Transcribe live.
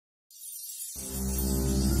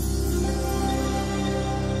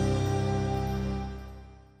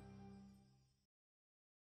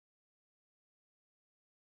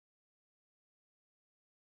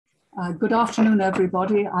Good afternoon,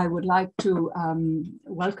 everybody. I would like to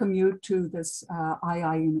welcome you to this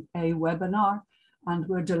IIEA webinar, and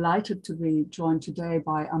we're delighted to be joined today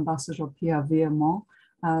by Ambassador Pierre Vimont,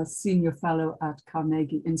 Senior Fellow at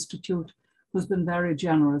Carnegie Institute, who's been very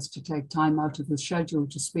generous to take time out of his schedule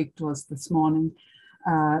to speak to us this morning,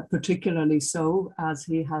 particularly so as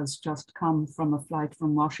he has just come from a flight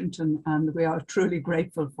from Washington, and we are truly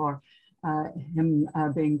grateful for him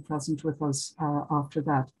being present with us after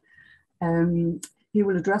that. He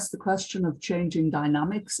will address the question of changing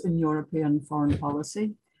dynamics in European foreign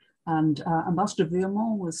policy. And Ambassador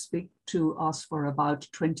Vimont will speak to us for about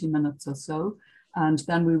 20 minutes or so, and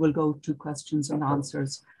then we will go to questions and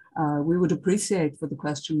answers. We would appreciate for the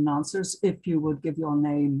question and answers if you would give your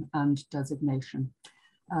name and designation.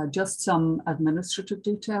 Just some administrative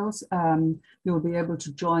details. You will be able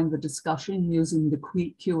to join the discussion using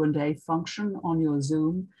the Q&A function on your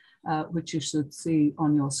Zoom, which you should see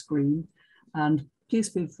on your screen. And please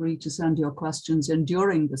feel free to send your questions in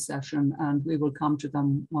during the session, and we will come to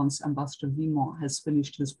them once Ambassador Vimont has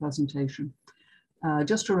finished his presentation.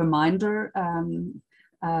 Just a reminder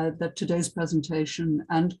that today's presentation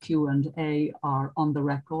and Q&A are on the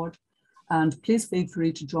record. And please feel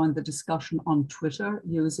free to join the discussion on Twitter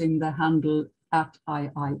using the handle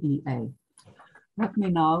 @IIEA. Let me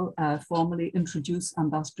now formally introduce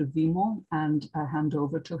Ambassador Vimont and hand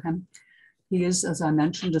over to him. He is, as I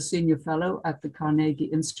mentioned, a senior fellow at the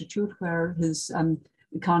Carnegie Institute, where his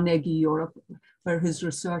Carnegie Europe, where his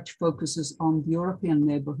research focuses on European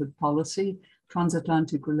Neighbourhood Policy,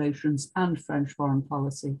 Transatlantic relations, and French foreign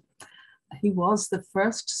policy. He was the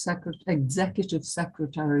first Executive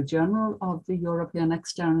Secretary General of the European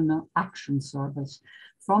External Action Service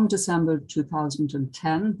from December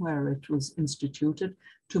 2010, where it was instituted,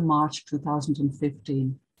 to March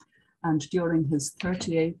 2015. And during his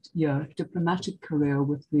 38-year diplomatic career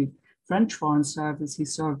with the French Foreign Service, he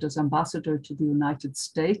served as ambassador to the United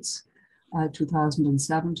States,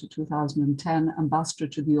 2007 to 2010, ambassador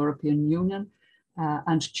to the European Union,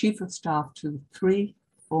 and chief of staff to 3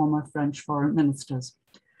 former French foreign ministers.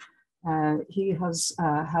 He has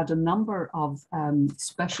had a number of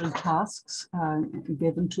special tasks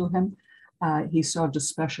given to him. He served as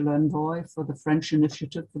special envoy for the French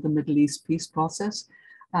initiative for the Middle East peace process,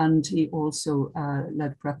 and he also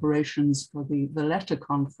led preparations for the Valletta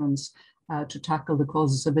Conference to tackle the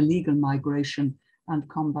causes of illegal migration and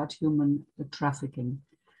combat human trafficking.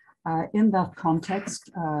 In that context,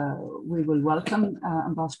 we will welcome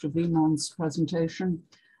Ambassador Vimont's presentation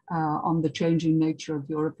on the changing nature of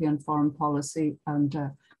European foreign policy, and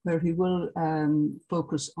where he will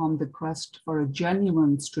focus on the quest for a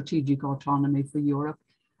genuine strategic autonomy for Europe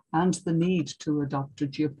and the need to adopt a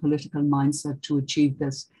geopolitical mindset to achieve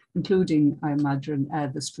this, including, I imagine,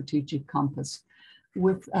 the strategic compass.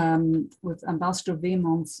 With Ambassador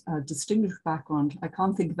Vimont's distinguished background, I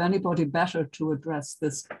can't think of anybody better to address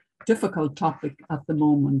this difficult topic at the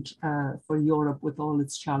moment for Europe with all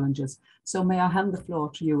its challenges. So may I hand the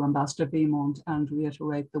floor to you, Ambassador Vimont, and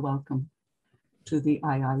reiterate the welcome to the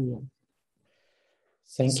IIEA.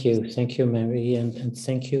 Thank you, Mary, and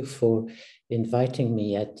thank you for inviting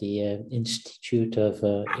me at the Institute of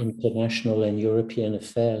International and European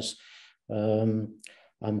Affairs.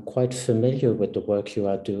 I'm quite familiar with the work you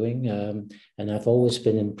are doing, and I've always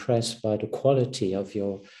been impressed by the quality of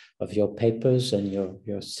your papers and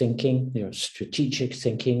your thinking, your strategic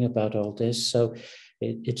thinking about all this. So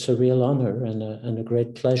it's a real honor and a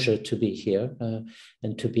great pleasure to be here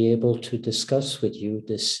and to be able to discuss with you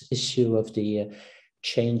this issue of the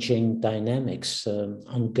changing dynamics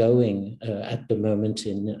ongoing at the moment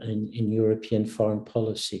in European foreign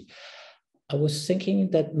policy. I was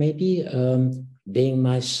thinking that maybe being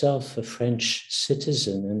myself a French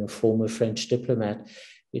citizen and a former French diplomat,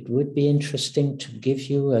 it would be interesting to give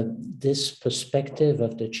you this perspective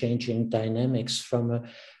of the changing dynamics from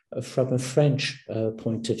a French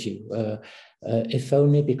point of view, if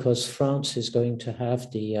only because France is going to have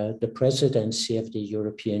the presidency of the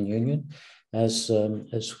European Union as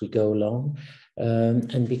we go along,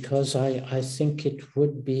 and because I think it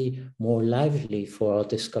would be more lively for our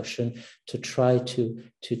discussion to try to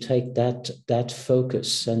take that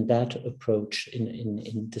focus and that approach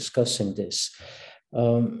in discussing this.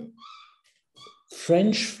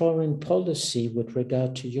 French foreign policy with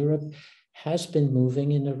regard to Europe has been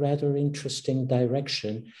moving in a rather interesting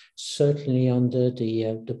direction, certainly under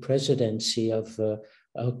the presidency of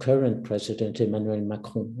our current president, Emmanuel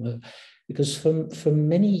Macron. Because for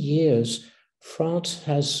many years, France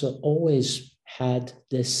has always had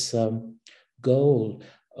this goal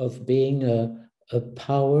of being a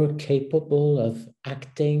power capable of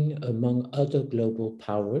acting among other global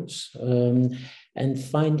powers and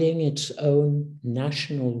finding its own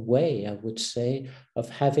national way, I would say, of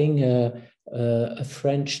having a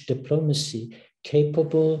French diplomacy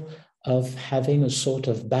capable of having a sort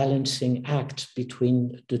of balancing act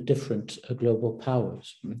between the different global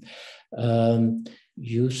powers.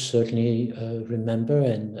 You certainly remember,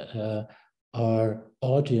 and our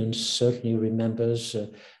audience certainly remembers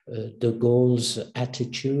de Gaulle's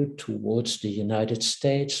attitude towards the United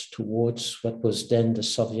States, towards what was then the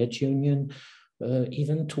Soviet Union,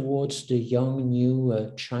 even towards the young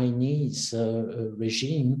new Chinese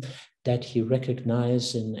regime that he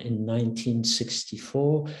recognized in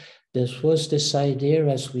 1964. There was this idea,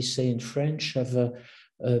 as we say in French, of a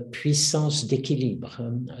puissance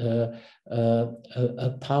d'équilibre, a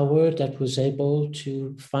power that was able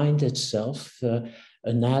to find itself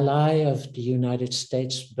an ally of the United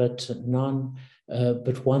States, but one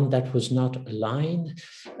that was not aligned,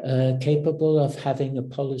 capable of having a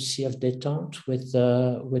policy of détente with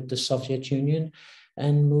the Soviet Union,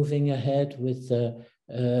 and moving ahead with the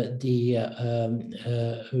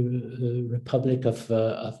Republic of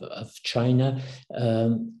China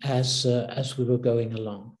as we were going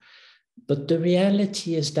along. But the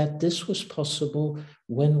reality is that this was possible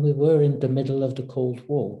when we were in the middle of the Cold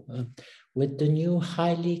War. With the new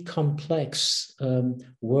highly complex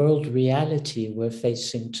world reality we're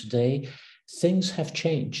facing today, things have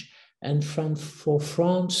changed. And for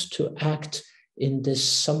France to act in this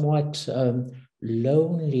somewhat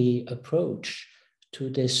lonely approach to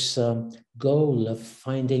this goal of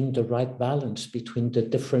finding the right balance between the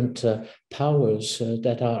different powers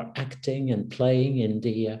that are acting and playing in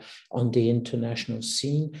on the international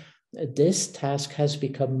scene, this task has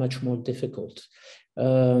become much more difficult.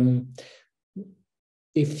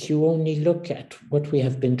 If you only look at what we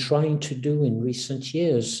have been trying to do in recent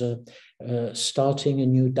years, starting a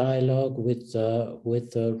new dialogue with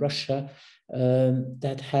Russia,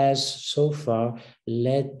 that has so far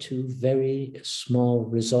led to very small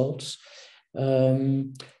results.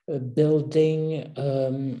 Building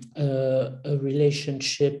a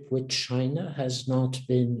relationship with China has not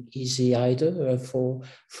been easy either for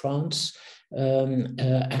France,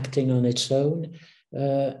 acting on its own.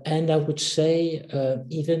 And I would say,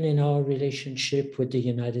 even in our relationship with the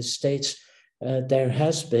United States, there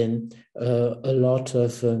has been a lot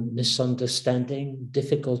of misunderstanding,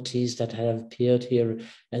 difficulties that have appeared here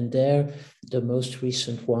and there, the most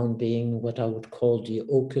recent one being what I would call the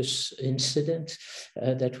AUKUS incident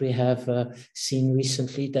that we have seen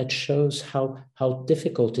recently, that shows how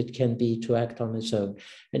difficult it can be to act on its own.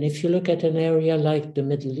 And if you look at an area like the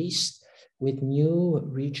Middle East, with new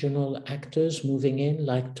regional actors moving in,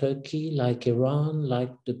 like Turkey, like Iran,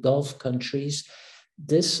 like the Gulf countries,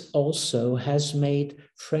 this also has made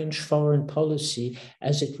French foreign policy,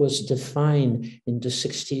 as it was defined in the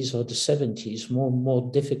 60s or the 70s, more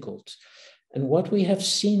difficult. And what we have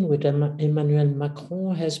seen with Emmanuel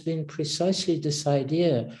Macron has been precisely this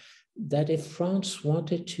idea that if France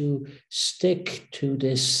wanted to stick to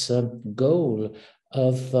this goal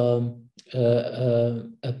of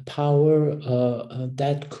a power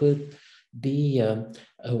that could be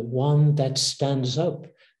one that stands up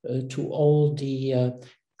to all the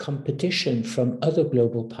competition from other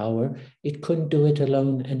global power, it couldn't do it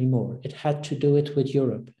alone anymore. It had to do it with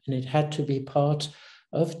Europe, and it had to be part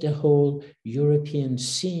of the whole European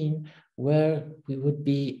scene where we would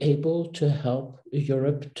be able to help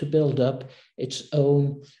Europe to build up its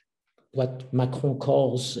own, what Macron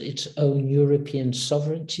calls its own European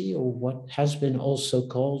sovereignty, or what has been also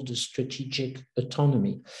called the strategic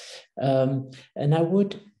autonomy. And I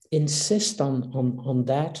would insist on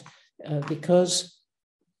that because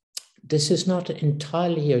this is not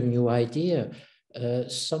entirely a new idea.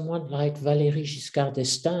 Someone like Valéry Giscard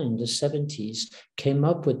d'Estaing in the 70s came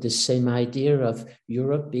up with the same idea of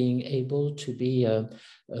Europe being able to be a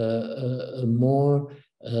more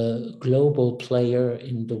global player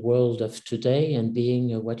in the world of today, and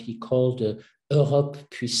being what he called Europe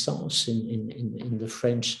puissance in the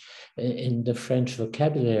French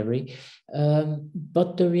vocabulary.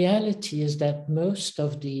 But the reality is that most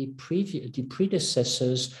of the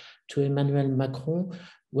predecessors to Emmanuel Macron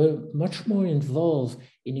were much more involved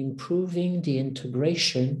in improving the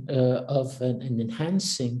integration and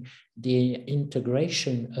enhancing the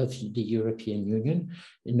integration of the European Union.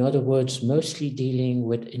 In other words, mostly dealing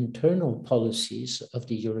with internal policies of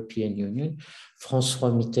the European Union.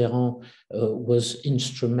 François Mitterrand was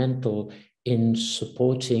instrumental in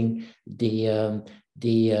supporting the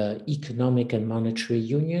economic and monetary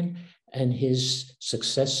union, and his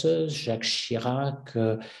successors, Jacques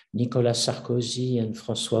Chirac, Nicolas Sarkozy, and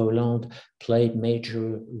François Hollande, played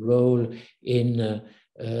major role in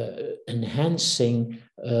enhancing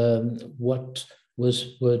what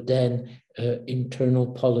were then internal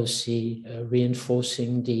policy,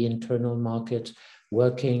 reinforcing the internal market,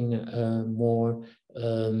 working more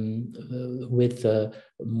with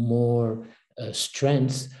more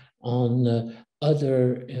strength on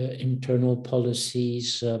other internal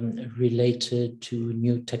policies related to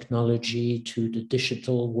new technology, to the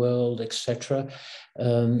digital world, etc.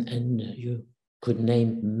 And you could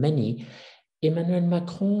name many. Emmanuel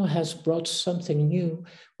Macron has brought something new,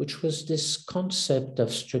 which was this concept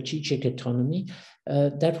of strategic autonomy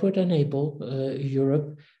that would enable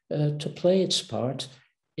Europe to play its part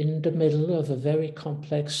in the middle of a very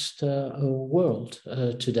complex world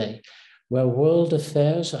today, where world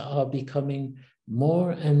affairs are becoming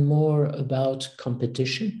more and more about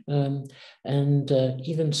competition and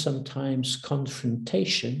even sometimes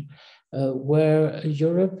confrontation, where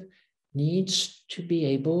Europe needs to be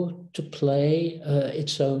able to play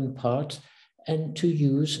its own part and to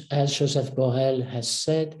use, as Joseph Borrell has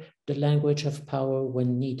said, the language of power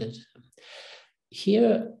when needed.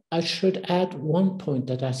 Here, I should add one point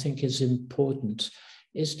that I think is important,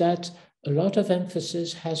 is that a lot of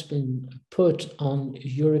emphasis has been put on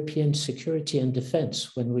European security and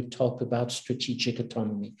defense when we talk about strategic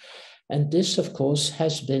autonomy. And this, of course,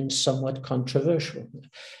 has been somewhat controversial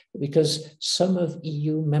because some of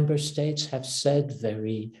EU member states have said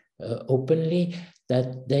very openly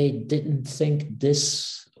that they didn't think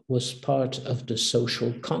this was part of the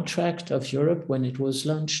social contract of Europe when it was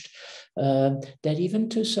launched, that even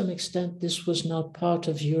to some extent this was not part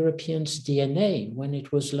of Europeans' DNA when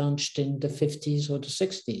it was launched in the 50s or the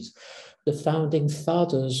 60s. The founding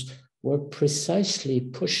fathers were precisely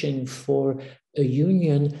pushing for a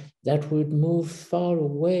union that would move far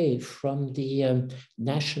away from the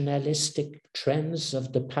nationalistic trends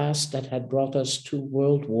of the past that had brought us to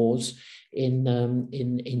world wars in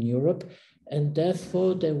Europe. And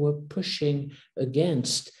therefore, they were pushing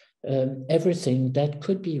against everything that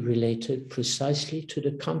could be related precisely to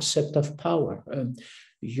the concept of power.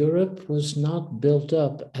 Europe was not built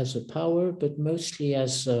up as a power, but mostly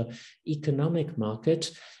as an economic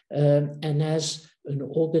market and as an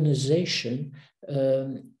organization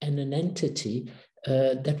and an entity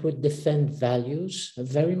that would defend values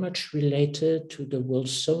very much related to the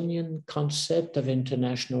Wilsonian concept of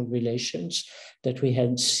international relations that we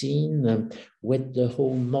had seen with the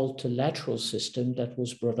whole multilateral system that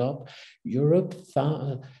was brought up. Europe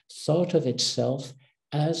thought of itself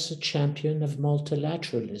as a champion of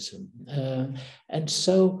multilateralism. And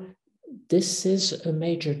so this is a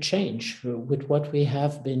major change with what we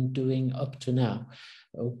have been doing up to now.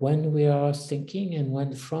 When we are thinking and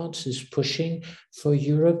when France is pushing for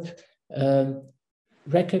Europe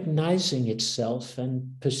recognizing itself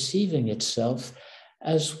and perceiving itself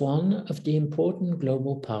as one of the important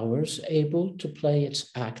global powers able to play its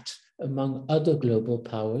act among other global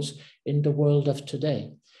powers in the world of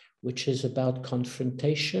today, which is about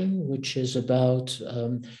confrontation, which is about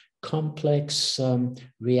complex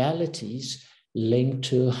realities linked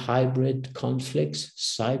to hybrid conflicts,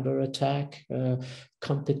 cyber attack,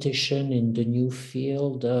 competition in the new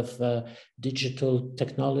field of digital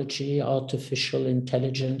technology, artificial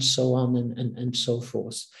intelligence, so on and so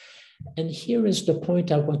forth. And here is the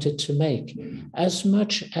point I wanted to make. As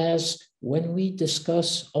much as when we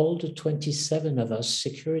discuss all the 27 of us,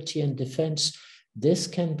 security and defense, this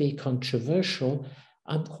can be controversial,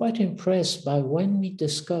 I'm quite impressed by when we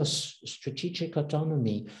discuss strategic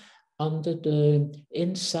autonomy under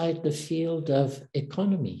inside the field of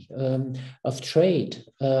economy, of trade,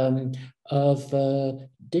 of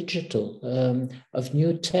digital, of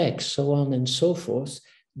new tech, so on and so forth.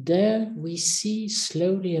 There we see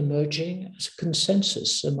slowly emerging a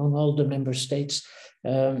consensus among all the member states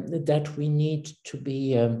that we need to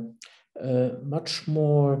be much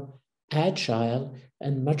more agile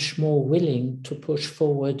and much more willing to push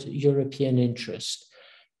forward European interest.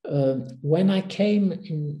 When I came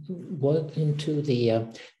into the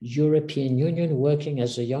European Union working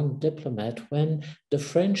as a young diplomat, when the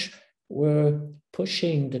French were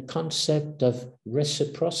pushing the concept of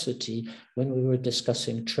reciprocity when we were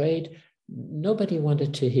discussing trade, nobody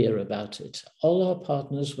wanted to hear about it. All our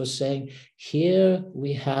partners were saying, here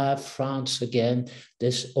we have France again,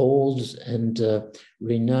 this old and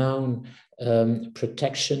renowned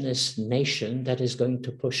protectionist nation that is going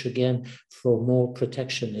to push again for more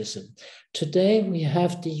protectionism. Today, we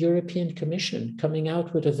have the European Commission coming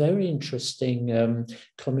out with a very interesting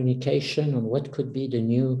communication on what could be the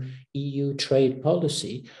new EU trade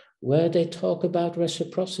policy, where they talk about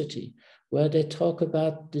reciprocity, where they talk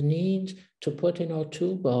about the need to put in our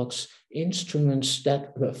toolbox instruments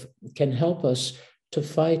that can help us to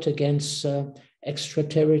fight against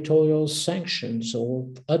extraterritorial sanctions or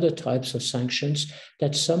other types of sanctions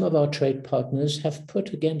that some of our trade partners have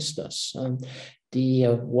put against us.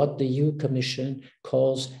 What the EU Commission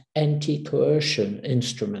calls anti-coercion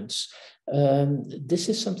instruments. This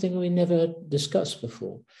is something we never discussed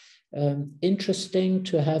before. Interesting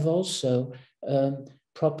to have also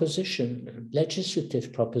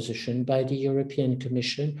legislative proposition by the European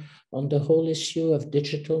Commission on the whole issue of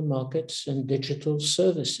digital markets and digital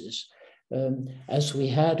services. As we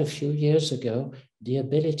had a few years ago, the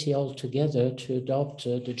ability altogether to adopt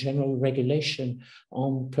the general regulation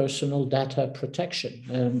on personal data protection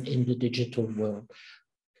in the digital world.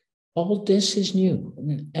 All this is new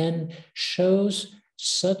and shows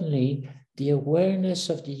suddenly the awareness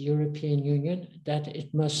of the European Union that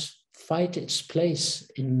it must fight its place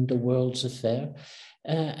in the world's affair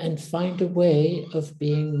and find a way of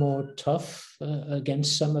being more tough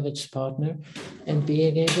against some of its partners and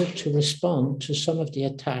being able to respond to some of the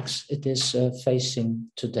attacks it is facing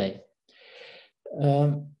today.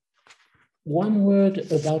 One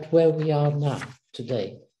word about where we are now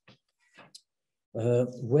today.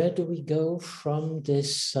 Where do we go from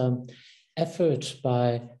this effort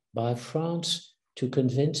by France to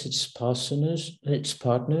convince its partners,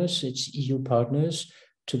 its EU partners,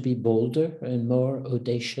 to be bolder and more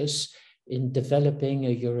audacious in developing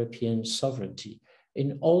a European sovereignty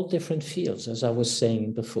in all different fields, as I was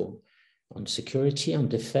saying before, on security, on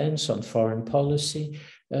defense, on foreign policy,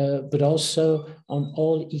 but also on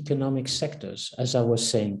all economic sectors, as I was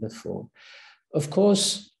saying before. Of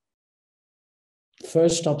course,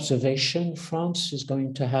 first observation, France is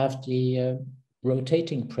going to have the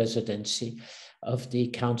rotating presidency of the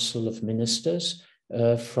Council of Ministers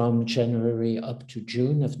from January up to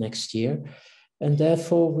June of next year. And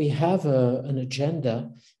therefore, we have an agenda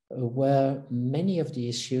where many of the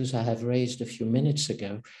issues I have raised a few minutes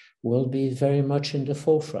ago will be very much in the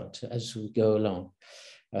forefront as we go along.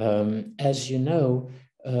 As you know,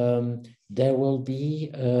 there will be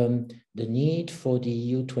the need for the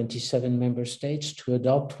EU 27 member states to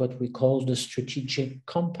adopt what we call the strategic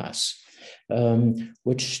compass,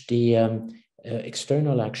 which the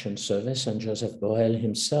External Action Service and Joseph Borrell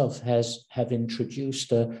himself have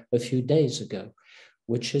introduced a few days ago,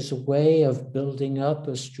 which is a way of building up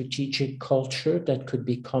a strategic culture that could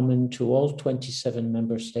be common to all 27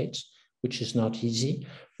 member states, which is not easy.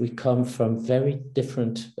 We come from very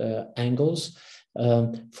different angles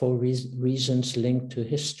for reasons linked to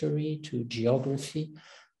history, to geography.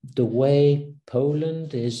 The way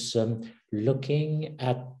Poland is looking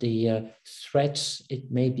at the threats it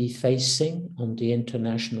may be facing on the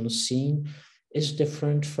international scene is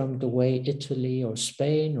different from the way Italy or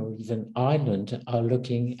Spain or even Ireland are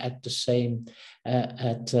looking at the same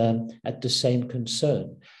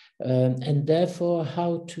concern. And therefore,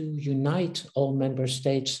 how to unite all member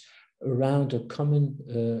states around a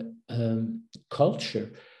common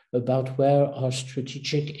culture about where our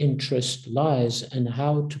strategic interest lies and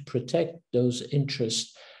how to protect those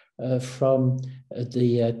interests from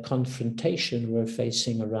the confrontation we're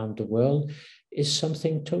facing around the world is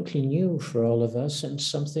something totally new for all of us and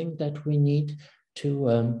something that we need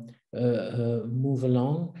to move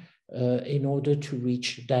along in order to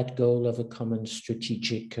reach that goal of a common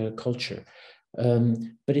strategic culture.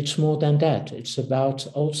 But it's more than that. It's about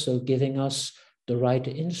also giving us the right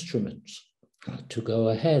instruments to go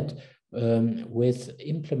ahead with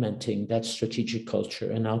implementing that strategic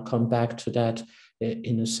culture. And I'll come back to that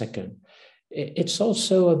in a second. It's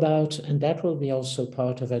also about, and that will be also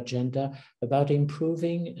part of agenda, about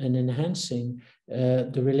improving and enhancing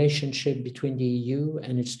the relationship between the EU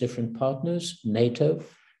and its different partners, NATO,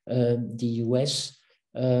 the US,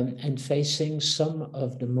 and facing some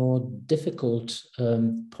of the more difficult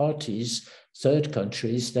parties, third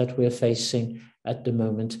countries that we're facing at the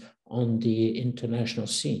moment on the international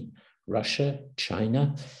scene. Russia,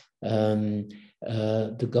 China,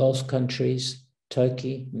 the Gulf countries,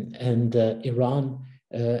 Turkey and Iran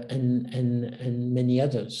and many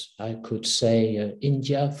others. I could say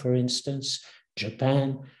India, for instance,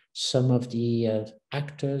 Japan, some of the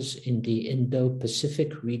actors in the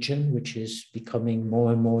Indo-Pacific region, which is becoming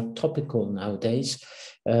more and more topical nowadays,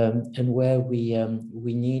 and where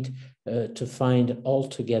we need to find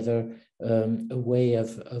altogether a way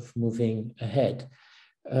of moving ahead.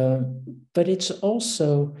 But it's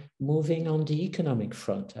also moving on the economic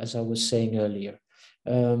front, as I was saying earlier,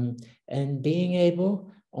 and being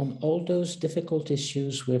able on all those difficult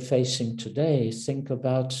issues we're facing today. Think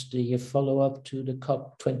about the follow-up to the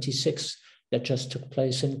COP26 that just took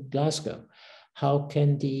place in Glasgow. How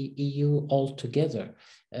can the EU altogether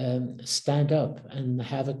stand up and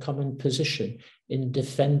have a common position in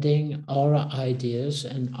defending our ideas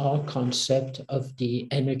and our concept of the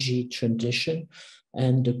energy transition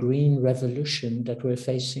and the green revolution that we're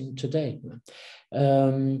facing today?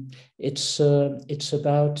 It's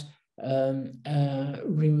about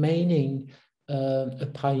remaining a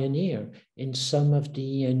pioneer in some of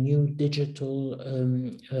the new digital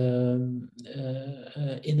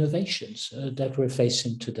innovations that we're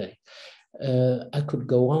facing today. I could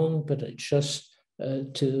go on, but just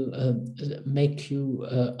to make you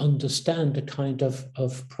understand the kind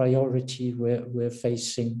of priority we're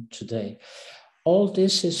facing today. All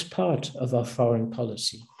this is part of our foreign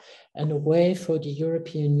policy, and a way for the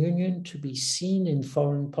European Union to be seen in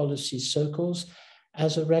foreign policy circles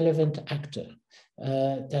as a relevant actor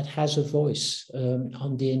that has a voice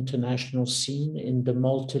on the international scene in the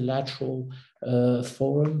multilateral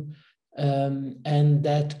forum, and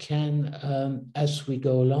that can, as we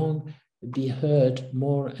go along, be heard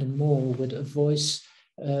more and more with a voice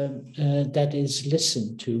that is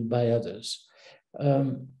listened to by others.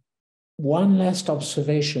 One last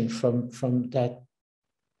observation from that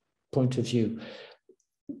point of view.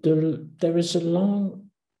 There is a long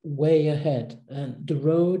way ahead, and the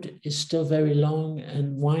road is still very long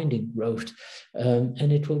and winding road,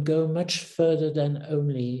 and it will go much further than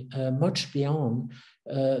only much beyond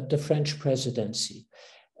the French presidency.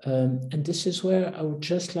 And this is where I would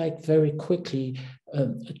just like very quickly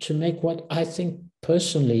to make what I think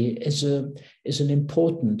personally is an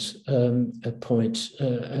important point,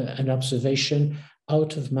 an observation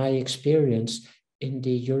out of my experience in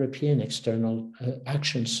the European External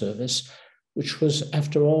Action Service, which was,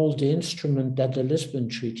 after all, the instrument that the Lisbon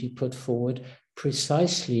Treaty put forward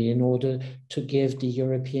precisely in order to give the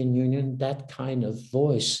European Union that kind of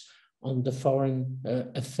voice on the foreign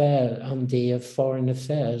foreign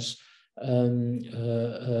affairs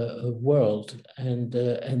world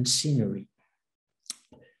and scenery.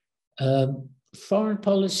 Foreign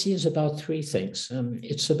policy is about three things.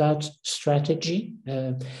 It's about strategy,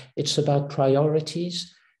 it's about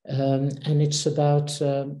priorities, and it's about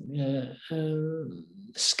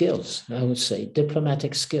skills, I would say,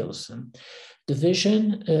 diplomatic skills. The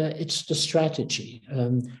vision, it's the strategy.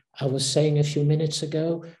 I was saying a few minutes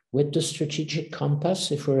ago, with the strategic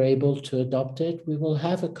compass, if we're able to adopt it, we will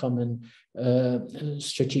have a common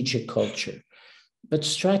strategic culture. But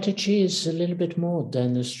strategy is a little bit more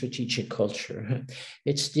than a strategic culture.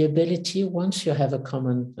 It's the ability, once you have a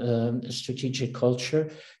common strategic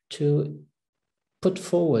culture, to put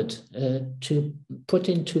forward, to put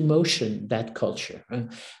into motion that culture,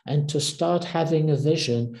 and to start having a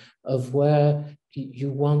vision of where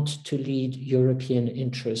you want to lead European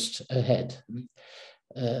interests ahead.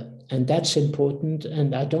 And that's important,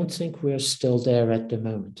 and I don't think we're still there at the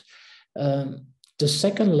moment. The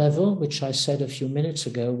second level, which I said a few minutes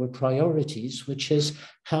ago, were priorities, which is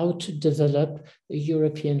how to develop a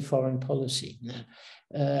European foreign policy.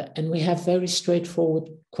 And we have very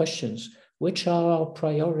straightforward questions. Which are our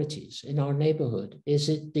priorities in our neighborhood? Is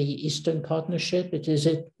it the Eastern Partnership? Is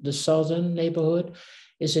it the Southern neighborhood?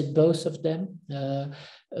 Is it both of them?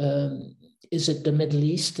 Is it the Middle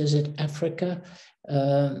East? Is it Africa?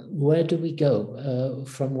 Where do we go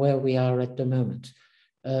from where we are at the moment?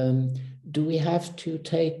 Do we have to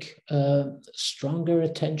take stronger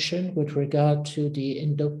attention with regard to the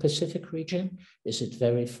Indo-Pacific region? Is it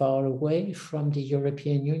very far away from the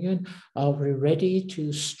European Union? Are we ready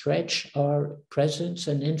to stretch our presence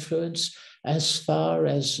and influence as far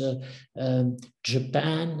as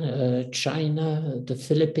Japan, China, the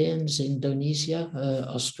Philippines, Indonesia,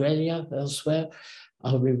 Australia, elsewhere?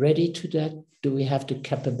 Are we ready to that? Do we have the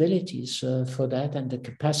capabilities for that and the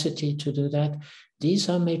capacity to do that? These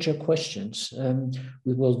are major questions.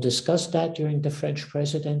 We will discuss that during the French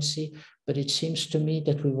presidency, but it seems to me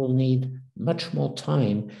that we will need much more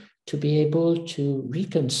time to be able to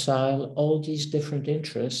reconcile all these different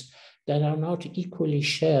interests that are not equally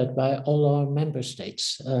shared by all our member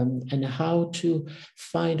states, and how to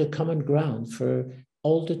find a common ground for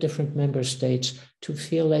all the different member states to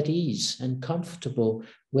feel at ease and comfortable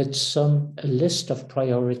with a list of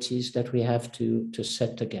priorities that we have to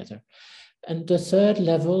set together. And the third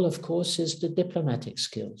level, of course, is the diplomatic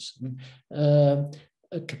skills,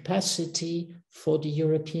 a capacity for the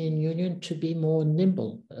European Union to be more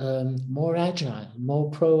nimble, more agile, more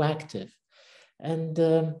proactive. And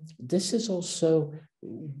this is also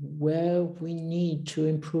where we need to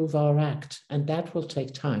improve our act, and that will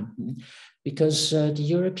take time, because the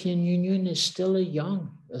European Union is still a young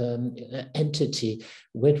entity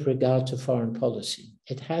with regard to foreign policy.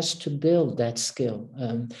 It has to build that skill,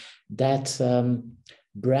 that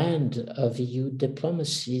brand of EU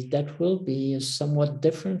diplomacy that will be somewhat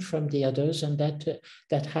different from the others, and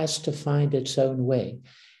that has to find its own way.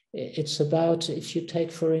 It's about, if you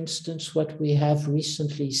take, for instance, what we have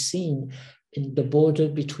recently seen in the border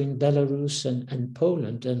between Belarus and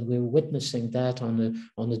Poland, and we're witnessing that on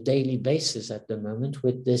a daily basis at the moment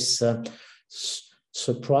with this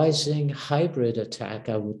surprising hybrid attack,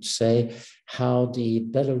 I would say, how the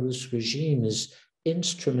Belarus regime is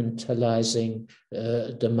instrumentalizing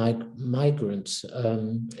the migrants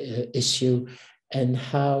issue, and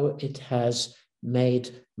how it has made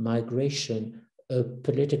migration a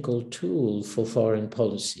political tool for foreign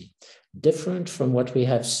policy, different from what we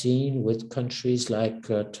have seen with countries like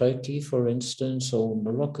Turkey, for instance, or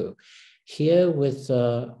Morocco. Here with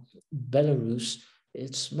Belarus,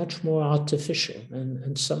 it's much more artificial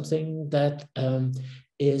and something that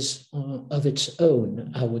is of its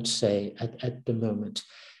own, I would say, at the moment.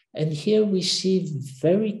 And here we see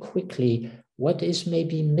very quickly what is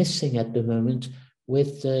maybe missing at the moment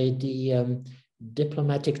with the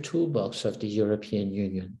diplomatic toolbox of the European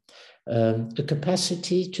Union. A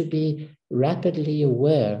capacity to be rapidly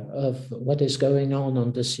aware of what is going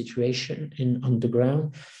on the situation on the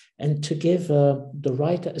ground, and to give the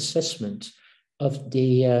right assessment of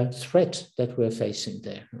the threat that we're facing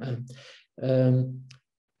there.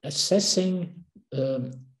 Assessing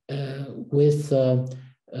with the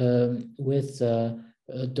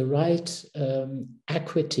right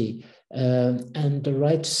equity and the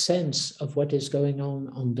right sense of what is going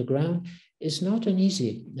on the ground is not an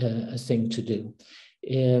easy thing to do.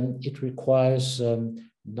 It requires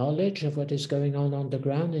knowledge of what is going on the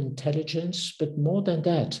ground, intelligence, but more than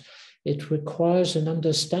that, it requires an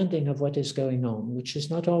understanding of what is going on, which is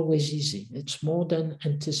not always easy. It's more than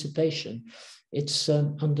anticipation. It's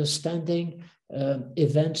understanding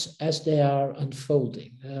events as they are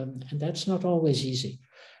unfolding, and that's not always easy.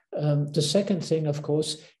 The second thing, of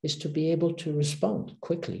course, is to be able to respond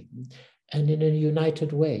quickly and in a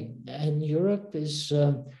united way. And Europe is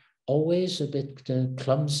always a bit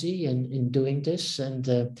clumsy in doing this,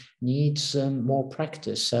 and needs more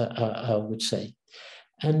practice, I would say.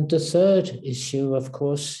 And the third issue, of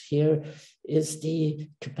course, here is the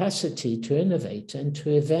capacity to innovate and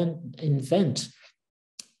to invent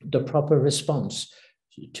the proper response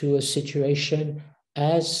to a situation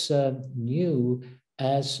as new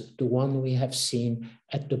as the one we have seen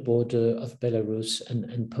at the border of Belarus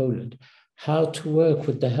and Poland. How to work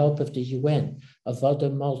with the help of the UN, of other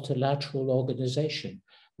multilateral organizations,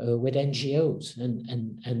 with NGOs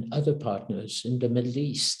and other partners in the Middle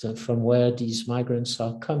East, from where these migrants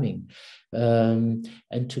are coming, and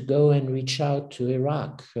to go and reach out to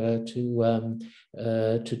Iraq, to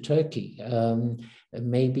Turkey,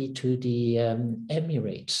 maybe to the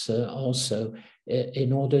Emirates also,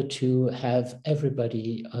 in order to have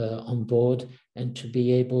everybody on board and to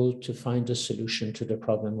be able to find a solution to the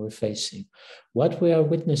problem we're facing. What we are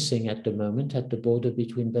witnessing at the moment at the border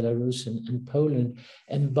between Belarus and Poland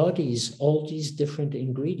embodies all these different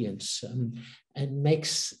ingredients and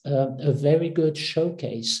makes a very good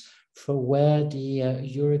showcase for where the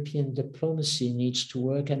European diplomacy needs to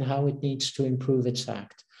work and how it needs to improve its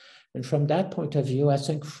act. And from that point of view, I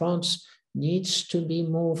think France needs to be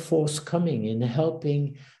more forthcoming in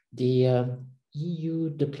helping the EU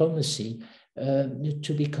diplomacy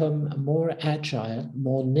to become more agile,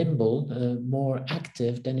 more nimble, more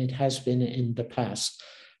active than it has been in the past.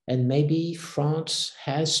 And maybe France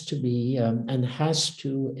has to be and has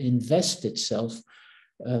to invest itself,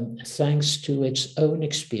 thanks to its own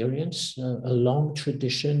experience, a long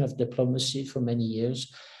tradition of diplomacy for many years.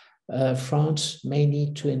 France may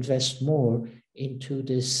need to invest more into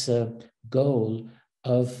this goal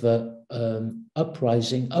of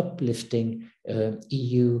uplifting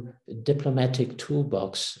EU diplomatic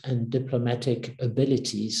toolbox and diplomatic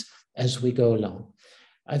abilities as we go along.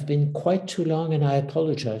 I've been quite too long, and I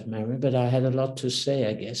apologize, Mary, but I had a lot to say,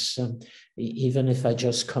 I guess, even if I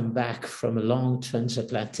just come back from a long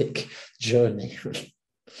transatlantic journey.